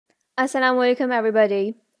Assalamualaikum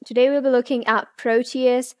everybody. Today we'll be looking at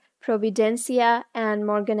Proteus, Providencia, and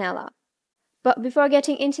Morganella. But before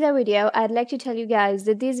getting into the video, I'd like to tell you guys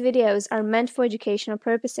that these videos are meant for educational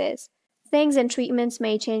purposes. Things and treatments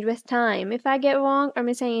may change with time. If I get wrong or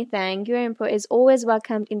miss anything, your input is always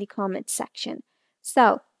welcomed in the comments section.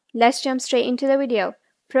 So, let's jump straight into the video.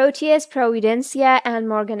 Proteus, Providencia, and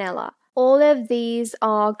Morganella. All of these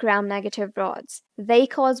are gram-negative rods. They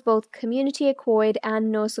cause both community-acquired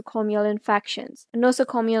and nosocomial infections.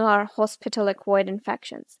 Nosocomial are hospital-acquired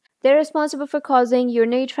infections. They're responsible for causing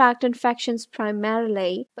urinary tract infections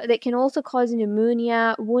primarily, but they can also cause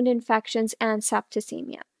pneumonia, wound infections, and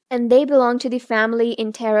septicemia. And they belong to the family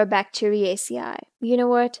Enterobacteriaceae. You know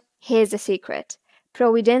what? Here's the secret.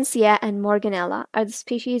 Providencia and Morganella are the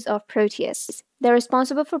species of Proteus. They're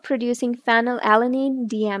responsible for producing phenylalanine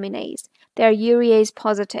deaminase. They're urease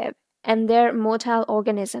positive, and they're motile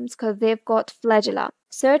organisms because they've got flagella.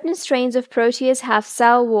 Certain strains of Proteus have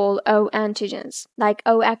cell wall O antigens, like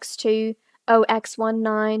OX2,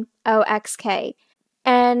 OX19, OXK.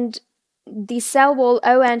 And the cell wall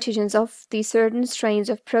O antigens of the certain strains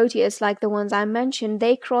of Proteus, like the ones I mentioned,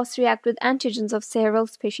 they cross-react with antigens of several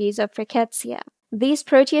species of Rickettsia. These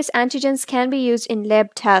Proteus antigens can be used in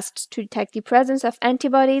lab tests to detect the presence of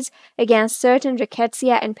antibodies against certain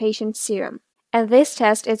Rickettsia in patient serum, and this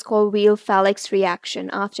test is called Weil-Felix reaction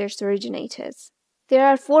after its originators. There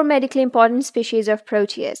are 4 medically important species of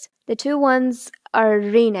Proteus. The 2 ones are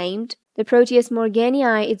renamed. The Proteus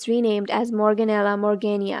morganii is renamed as Morganella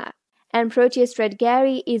morganii, and Proteus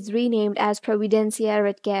redgari is renamed as Providencia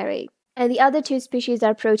redgari. And the other 2 species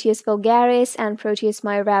are Proteus vulgaris and Proteus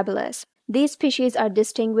mirabilis. These species are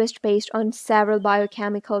distinguished based on several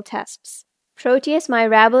biochemical tests. Proteus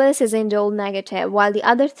mirabilis is indole negative, while the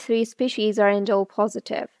other 3 species are indole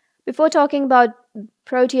positive. Before talking about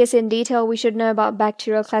Proteus in detail, we should know about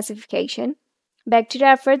bacterial classification.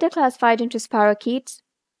 Bacteria are further classified into spirochetes,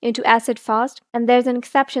 into acid-fast, and there's an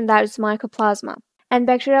exception that is mycoplasma. And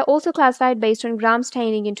bacteria are also classified based on gram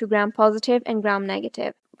staining into gram-positive and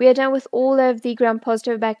gram-negative. We are done with all of the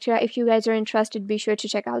gram-positive bacteria. If you guys are interested, be sure to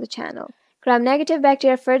check out the channel. Gram-negative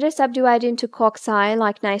bacteria are further subdivided into cocci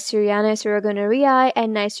like Neisseria, Neisseria gonorrhoeae,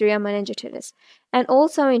 and Neisseria meningitidis, and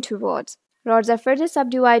also into rods. Rods are further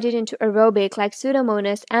subdivided into aerobic like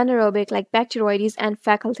Pseudomonas, anaerobic like Bacteroides, and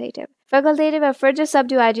facultative. Facultative are further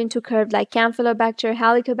subdivided into curved like Campylobacter,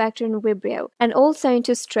 Helicobacter, and Vibrio, and also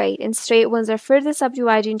into straight, and straight ones are further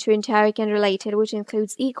subdivided into enteric and related, which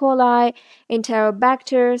includes E. coli,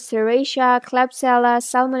 Enterobacter, Serratia, Klebsiella,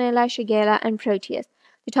 Salmonella, Shigella, and Proteus,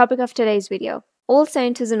 the topic of today's video. Also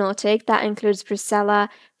into zoonotic, that includes Brucella,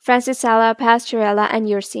 Francisella, Pastorella, and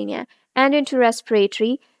Yersinia, and into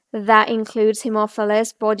respiratory, that includes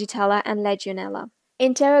Haemophilus, Bordetella, and Legionella.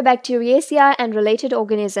 Enterobacteriaceae and related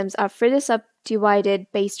organisms are further subdivided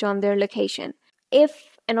based on their location.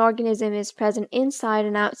 If an organism is present inside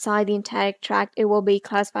and outside the enteric tract, it will be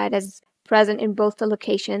classified as present in both the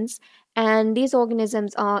locations, and these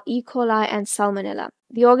organisms are E. coli and Salmonella.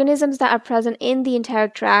 The organisms that are present in the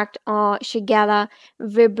enteric tract are Shigella,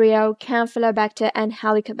 Vibrio, Campylobacter, and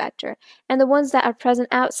Helicobacter, and the ones that are present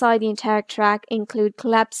outside the enteric tract include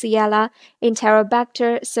Klebsiella,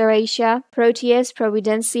 Enterobacter, Serratia, Proteus,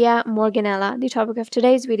 Providencia, Morganella, the topic of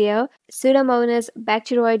today's video, Pseudomonas,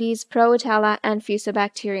 Bacteroides, Protella, and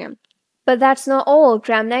Fusobacterium. But that's not all.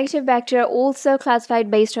 Gram-negative bacteria are also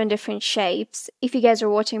classified based on different shapes. If you guys are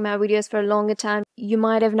watching my videos for a longer time, you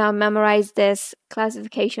might have now memorized this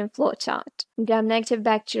classification flowchart. Gram-negative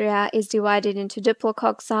bacteria is divided into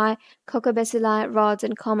diplococci, coccobacilli, rods,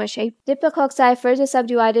 and comma-shaped. Diplococci further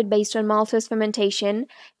subdivided based on maltose fermentation.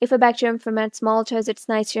 If a bacterium ferments maltose, it's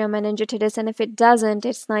Neisseria meningitidis, and if it doesn't,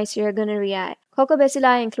 it's Neisseria gonorrhoeae.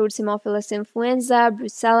 Coccobacilli includes Haemophilus influenza,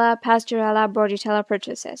 Brucella, Pastorella, Bordetella,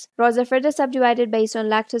 pertussis. Rods are further subdivided based on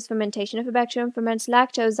lactose fermentation. If a bacterium ferments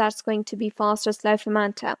lactose, that's going to be fast or slow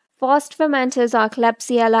fermenter. Fast fermenters are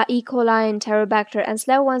Klebsiella, E. coli, Enterobacter, and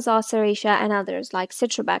slow ones are Serratia and others like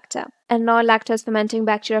Citrobacter. And non-lactose fermenting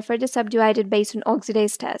bacteria are further subdivided based on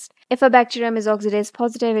oxidase test. If a bacterium is oxidase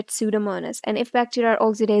positive, it's Pseudomonas, and if bacteria are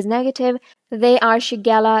oxidase negative, they are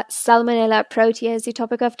Shigella, Salmonella, Proteus, the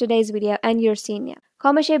topic of today's video, and Yersinia.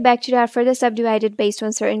 Comma-shaped bacteria are further subdivided based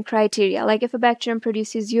on certain criteria, like if a bacterium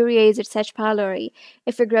produces urease, it's H. pylori.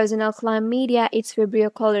 If it grows in alkaline media, it's Vibrio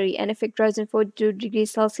cholerae, and if it grows in 42 degrees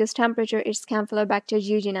Celsius temperature, it's Campylobacter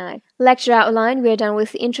jejuni. Lecture outline, we are done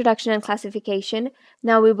with the introduction and classification.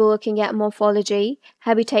 Now we'll be looking at morphology,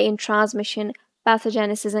 habitat and transmission,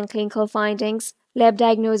 pathogenesis and clinical findings, lab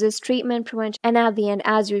diagnosis, treatment, prevention, and at the end,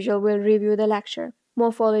 as usual, we'll review the lecture.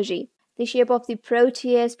 Morphology. The shape of the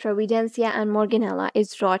Proteus, Providencia, and Morganella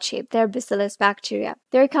is rod-shaped. They're bacillus bacteria.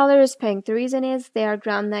 Their color is pink. The reason is they are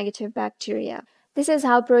gram-negative bacteria. This is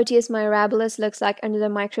how Proteus mirabilis looks like under the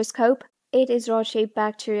microscope. It is rod-shaped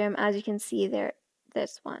bacterium, as you can see there.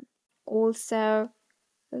 This one. Also,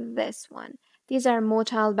 this one. These are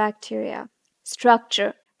motile bacteria.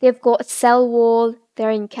 Structure. They've got cell wall,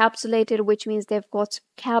 they're encapsulated, which means they've got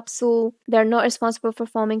capsule. They're not responsible for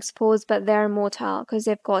forming spores, but they're motile because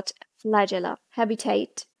they've got flagella.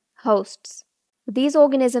 Habitat. Hosts. These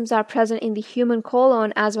organisms are present in the human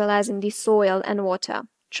colon as well as in the soil and water.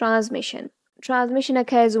 Transmission. Transmission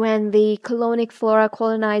occurs when the colonic flora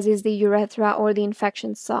colonizes the urethra or the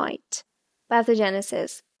infection site.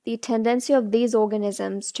 Pathogenesis. The tendency of these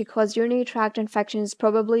organisms to cause urinary tract infections is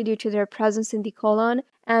probably due to their presence in the colon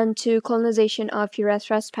and to colonization of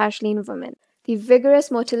urethra, especially in women. The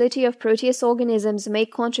vigorous motility of Proteus organisms may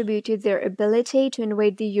contribute to their ability to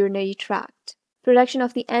invade the urinary tract. Production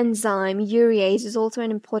of the enzyme urease is also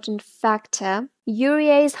an important factor.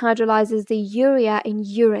 Urease hydrolyzes the urea in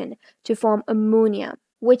urine to form ammonia,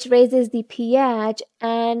 which raises the pH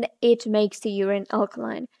and it makes the urine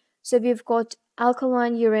alkaline. So we've got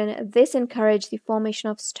alkaline urine. This encourages the formation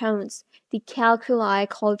of stones, the calculi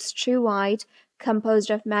called struoid, composed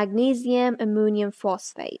of magnesium ammonium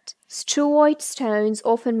phosphate. Struoid stones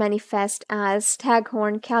often manifest as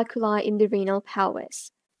staghorn calculi in the renal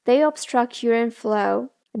pelvis. They obstruct urine flow,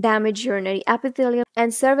 damage urinary epithelium,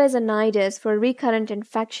 and serve as a nidus for recurrent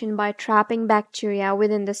infection by trapping bacteria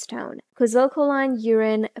within the stone. Because alkaline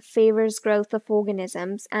urine favors growth of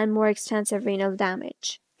organisms and more extensive renal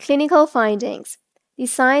damage. Clinical findings. The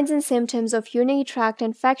signs and symptoms of urinary tract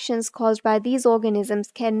infections caused by these organisms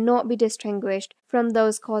cannot be distinguished from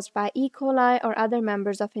those caused by E. coli or other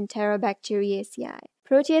members of Enterobacteriaceae.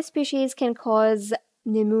 Proteus species can cause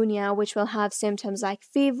pneumonia, which will have symptoms like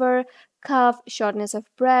fever, cough, shortness of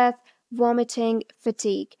breath, vomiting,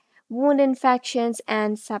 fatigue, wound infections,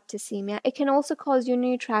 and septicemia. It can also cause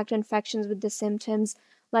urinary tract infections with the symptoms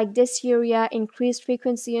like dysuria, increased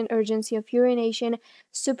frequency and urgency of urination,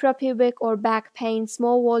 suprapubic or back pain,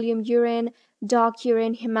 small volume urine, dark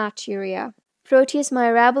urine, hematuria. Proteus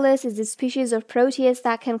mirabilis is a species of Proteus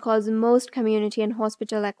that can cause most community and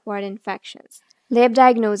hospital-acquired infections. Lab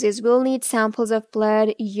diagnosis will need samples of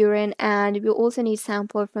blood, urine, and we'll also need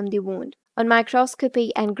sample from the wound. On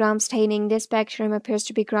microscopy and gram staining, this bacterium appears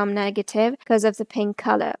to be gram-negative because of the pink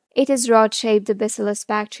color. It is rod-shaped, the bacillus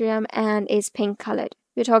bacterium, and is pink-colored.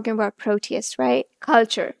 We're talking about Proteus, right?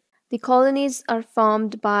 Culture. The colonies are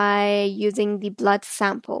formed by using the blood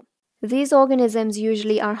sample. These organisms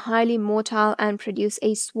usually are highly motile and produce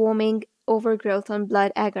a swarming overgrowth on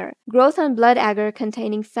blood agar. Growth on blood agar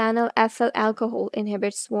containing phenyl ethyl alcohol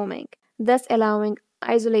inhibits swarming, thus allowing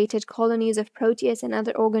isolated colonies of Proteus and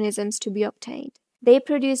other organisms to be obtained. They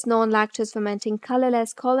produce non-lactose fermenting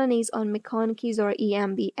colorless colonies on McConkeys or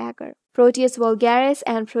EMB agar. Proteus vulgaris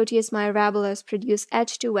and Proteus mirabilis produce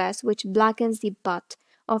H2S, which blackens the butt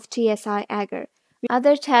of TSI agar.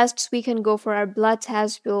 Other tests we can go for our blood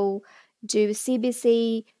tests. We'll do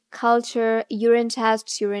CBC, culture, urine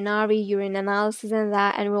tests, urinary, urine analysis and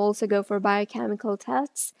that, and we'll also go for biochemical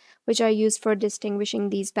tests, which are used for distinguishing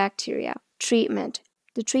these bacteria. Treatment.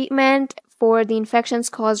 The treatment for the infections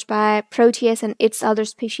caused by Proteus and its other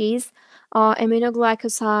species are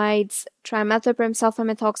aminoglycosides, trimethoprim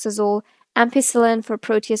sulfamethoxazole, ampicillin for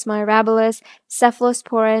Proteus mirabilis,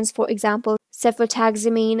 cephalosporins, for example,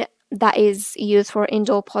 cefotaximine, that is used for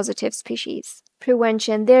indole-positive species.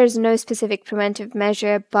 Prevention. There is no specific preventive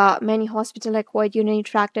measure, but many hospital-acquired urinary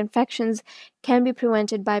tract infections can be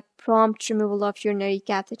prevented by prompt removal of urinary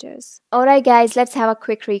catheters. Alright guys, let's have a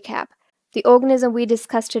quick recap. The organism we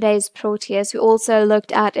discussed today is Proteus. We also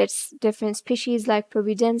looked at its different species like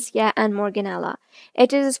Providencia and Morganella.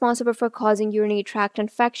 It is responsible for causing urinary tract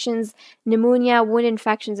infections, pneumonia, wound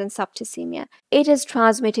infections, and septicemia. It is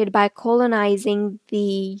transmitted by colonizing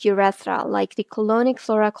the urethra, like the colonic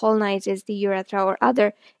flora colonizes the urethra or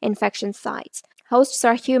other infection sites. Hosts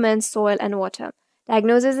are humans, soil, and water.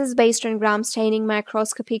 Diagnosis is based on gram staining,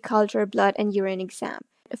 microscopy, culture, blood, and urine exam.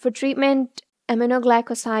 For treatment,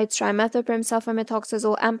 aminoglycosides, trimethoprim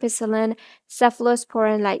sulfamethoxazole, ampicillin,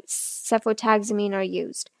 cephalosporin like cefotaximine are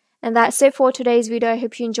used. And that's it for today's video. I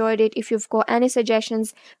hope you enjoyed it. If you've got any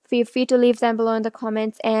suggestions, feel free to leave them below in the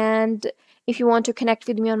comments. And if you want to connect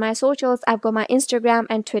with me on my socials, I've got my Instagram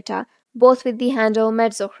and Twitter, both with the handle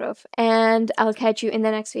medzukhruf. And I'll catch you in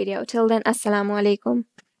the next video. Till then, Assalamualaikum.